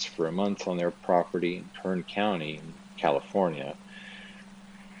parents, for a month on their property in Kern County in California.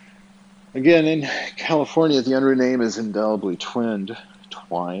 Again, in California, the unruly name is indelibly intertwined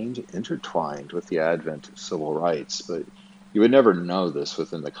with the advent of civil rights, but you would never know this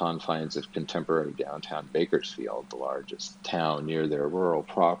within the confines of contemporary downtown Bakersfield, the largest town near their rural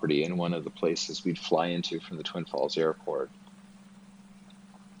property and one of the places we'd fly into from the Twin Falls airport.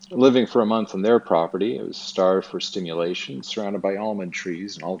 Living for a month on their property, I was starved for stimulation, surrounded by almond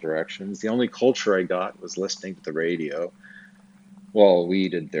trees in all directions. The only culture I got was listening to the radio while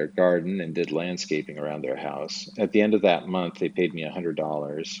weeded their garden and did landscaping around their house. At the end of that month, they paid me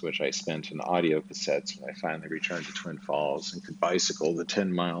 $100, which I spent in audio cassettes when I finally returned to Twin Falls and could bicycle the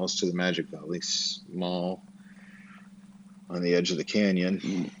 10 miles to the Magic Valley Mall on the edge of the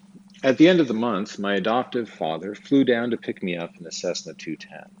canyon. At the end of the month, my adoptive father flew down to pick me up in a Cessna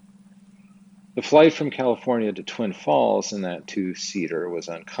 210. The flight from California to Twin Falls in that 2-seater was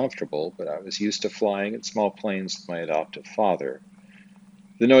uncomfortable, but I was used to flying in small planes with my adoptive father.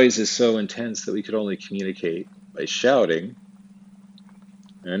 The noise is so intense that we could only communicate by shouting,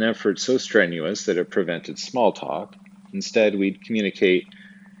 an effort so strenuous that it prevented small talk. Instead, we'd communicate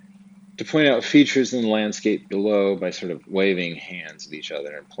to point out features in the landscape below by sort of waving hands at each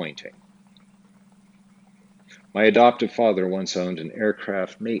other and pointing. My adoptive father once owned an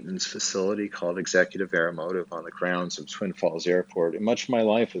aircraft maintenance facility called Executive Aeromotive on the grounds of Twin Falls Airport, and much of my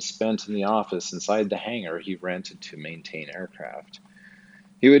life was spent in the office inside the hangar he rented to maintain aircraft.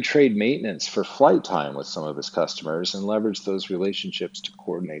 He would trade maintenance for flight time with some of his customers and leverage those relationships to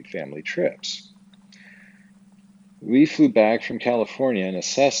coordinate family trips. We flew back from California in a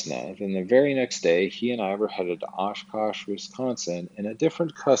Cessna. Then the very next day, he and I were headed to Oshkosh, Wisconsin in a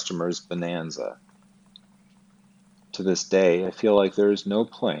different customer's Bonanza. To this day, I feel like there is no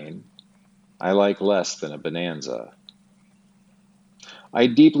plane I like less than a Bonanza. I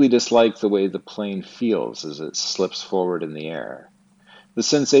deeply dislike the way the plane feels as it slips forward in the air. The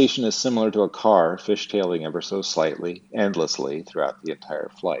sensation is similar to a car fishtailing ever so slightly, endlessly, throughout the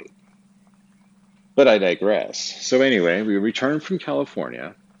entire flight. But I digress. So anyway, we returned from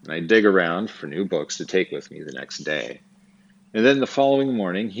California, and I dig around for new books to take with me the next day. And then the following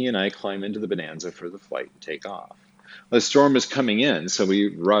morning, he and I climb into the Bonanza for the flight and take off. The storm is coming in, so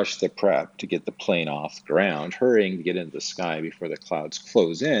we rush the prep to get the plane off the ground, hurrying to get into the sky before the clouds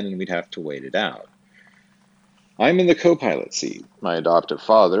close in and we'd have to wait it out. I'm in the co-pilot seat. My adoptive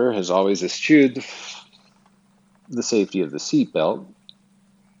father has always eschewed the safety of the seatbelt,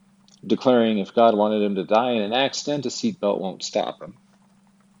 declaring if God wanted him to die in an accident, a seatbelt won't stop him.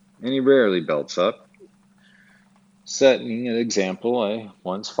 And he rarely belts up, setting an example I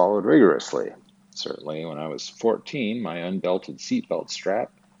once followed rigorously. Certainly, when I was 14, my unbelted seatbelt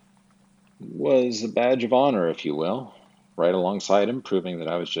strap was a badge of honor, if you will, right alongside him, proving that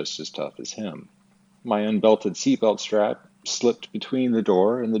I was just as tough as him. My unbelted seatbelt strap slipped between the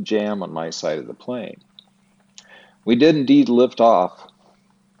door and the jamb on my side of the plane. We did indeed lift off.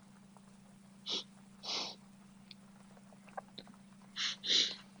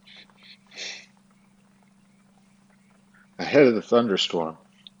 Ahead of the thunderstorm.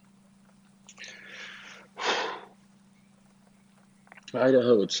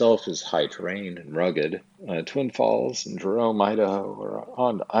 Idaho itself is high terrain and rugged. Twin Falls and Jerome, Idaho are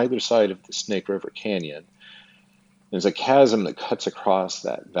on either side of the Snake River Canyon. There's a chasm that cuts across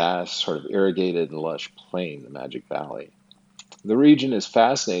that vast, sort of irrigated and lush plain, the Magic Valley. The region is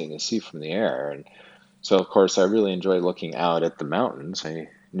fascinating to see from the air, and so of course I really enjoy looking out at the mountains I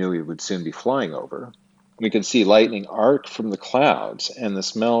knew we would soon be flying over. We could see lightning arc from the clouds and the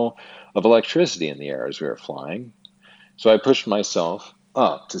smell of electricity in the air as we were flying. So I pushed myself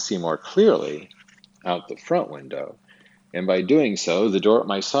up to see more clearly out the front window, and by doing so, the door at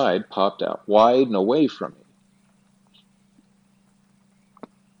my side popped out wide and away from me.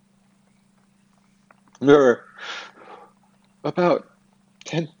 There were about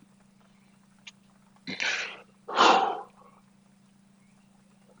 10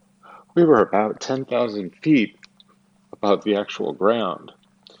 we were about 10,000 feet above the actual ground,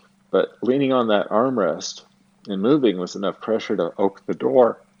 but leaning on that armrest and moving was enough pressure to open the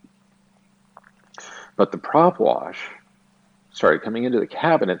door. But the prop wash started coming into the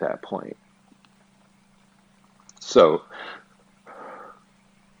cabin at that point. So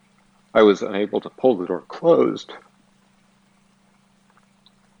I was unable to pull the door closed.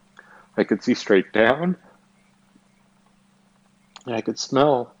 I could see straight down, and I could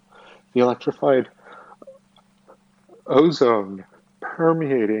smell the electrified ozone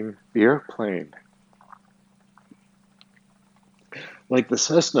permeating the airplane. Like the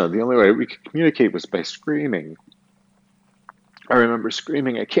Cessna, the only way we could communicate was by screaming. I remember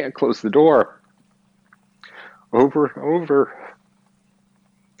screaming, "I can't close the door," over and over.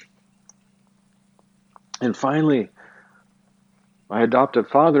 And finally, my adoptive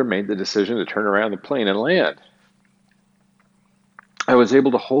father made the decision to turn around the plane and land. I was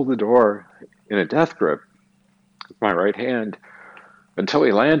able to hold the door in a death grip with my right hand until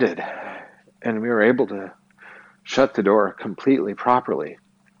he landed, and we were able to shut the door completely properly.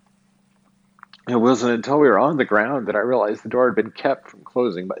 It wasn't until we were on the ground that I realized the door had been kept from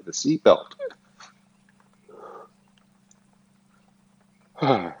closing by the seatbelt.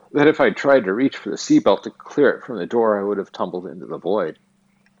 That if I tried to reach for the seatbelt to clear it from the door, I would have tumbled into the void.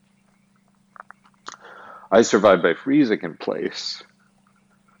 I survived by freezing in place,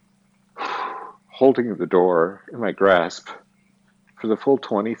 holding the door in my grasp for the full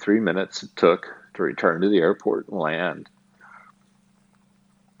 23 minutes it took to return to the airport and land.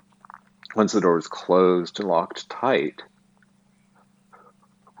 Once the door was closed and locked tight,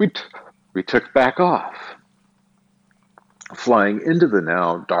 we took back off, flying into the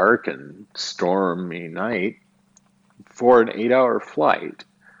now dark and stormy night for an 8-hour flight,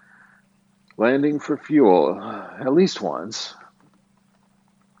 landing for fuel at least once.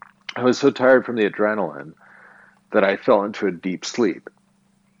 I was so tired from the adrenaline that I fell into a deep sleep.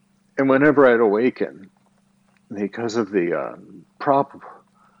 And whenever I'd awaken, because of the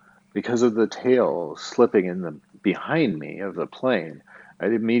because of the tail slipping in the behind me of the plane,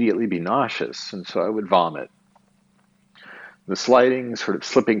 I'd immediately be nauseous, and so I would vomit. The sliding, sort of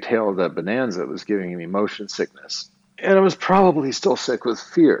slipping tail of that bonanza was giving me motion sickness, and I was probably still sick with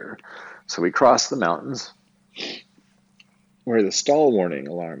fear. So we crossed the mountains, where the stall warning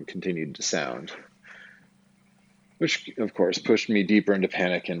alarm continued to sound, which, of course, pushed me deeper into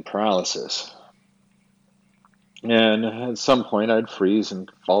panic and paralysis. And at some point, I'd freeze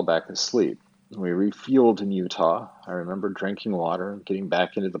and fall back asleep. We refueled in Utah. I remember drinking water and getting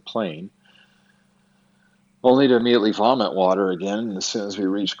back into the plane, only to immediately vomit water again as soon as we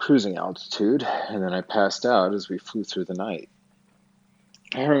reached cruising altitude, and then I passed out as we flew through the night.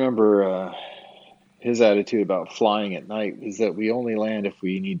 I remember his attitude about flying at night is that we only land if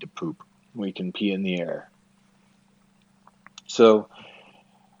we need to poop. We can pee in the air. So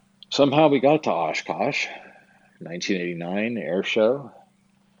somehow we got to Oshkosh, 1989 air show,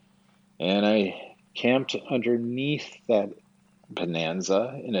 and I camped underneath that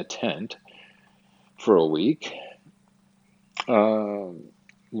bonanza in a tent for a week.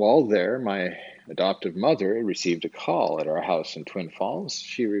 While there, my adoptive mother received a call at our house in Twin Falls.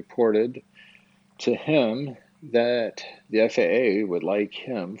 She reported to him that the FAA would like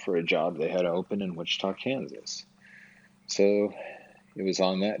him for a job they had open in Wichita, Kansas. So it was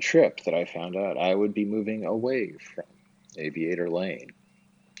on that trip that I found out I would be moving away from Aviator Lane.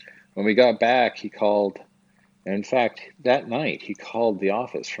 When we got back, he called, and in fact, that night he called the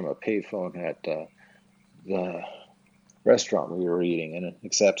office from a payphone at the restaurant we were eating and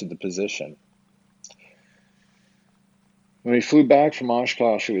accepted the position. When we flew back from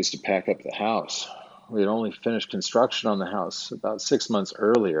Oshkosh, it was to pack up the house. We had only finished construction on the house about 6 months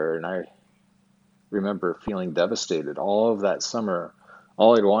earlier, and I remember feeling devastated. All of that summer,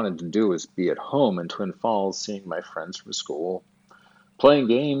 all I'd wanted to do was be at home in Twin Falls, seeing my friends from school, playing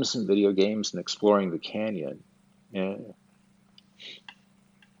games and video games, and exploring the canyon. And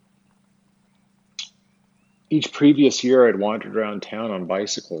each previous year, I'd wandered around town on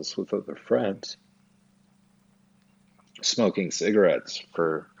bicycles with other friends, smoking cigarettes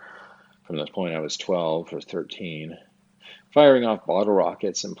from the point I was 12 or 13, firing off bottle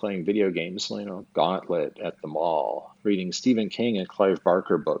rockets and playing video games, Gauntlet at the mall, reading Stephen King and Clive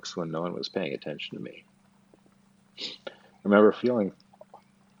Barker books when no one was paying attention to me. I remember feeling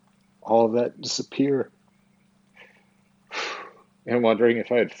all of that disappear and wondering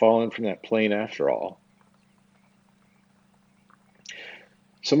if I had fallen from that plane after all.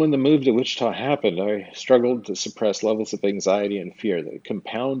 So when the move to Wichita happened, I struggled to suppress levels of anxiety and fear that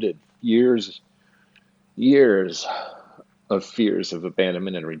compounded years of fears of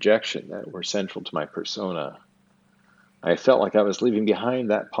abandonment and rejection that were central to my persona. I felt like I was leaving behind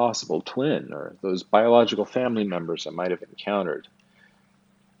that possible twin or those biological family members I might have encountered,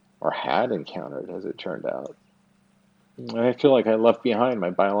 or had encountered, as it turned out. I feel like I left behind my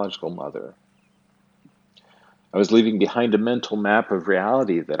biological mother. I was leaving behind a mental map of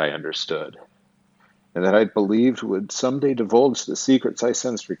reality that I understood, and that I believed would someday divulge the secrets I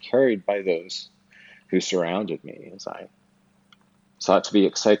sensed were carried by those who surrounded me as I sought to be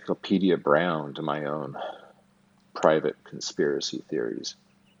Encyclopedia Brown to my own private conspiracy theories.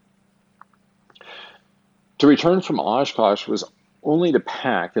 To return from Oshkosh was only to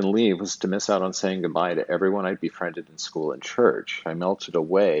pack and leave was to miss out on saying goodbye to everyone I'd befriended in school and church. I melted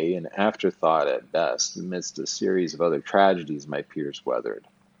away, an afterthought at best, amidst a series of other tragedies my peers weathered.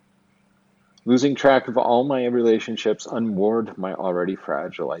 Losing track of all my relationships unmoored my already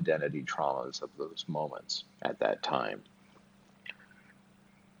fragile identity traumas of those moments at that time.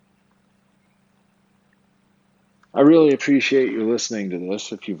 I really appreciate you listening to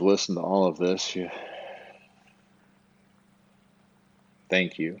this. If you've listened to all of this,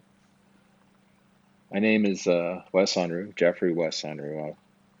 thank you. My name is Wes Unruh, Jeffrey Wes Unruh.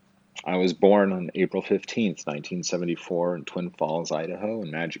 I was born on April 15th, 1974 in Twin Falls, Idaho,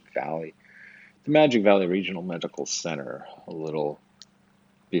 in Magic Valley, the Magic Valley Regional Medical Center, a little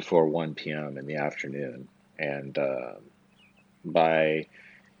before 1 p.m. in the afternoon. And by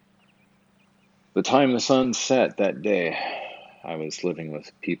the time the sun set that day, I was living with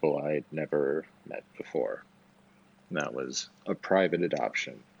people I'd never met before. And that was a private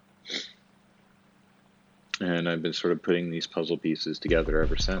adoption. And I've been sort of putting these puzzle pieces together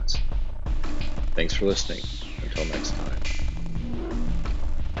ever since. Thanks for listening. Until next time.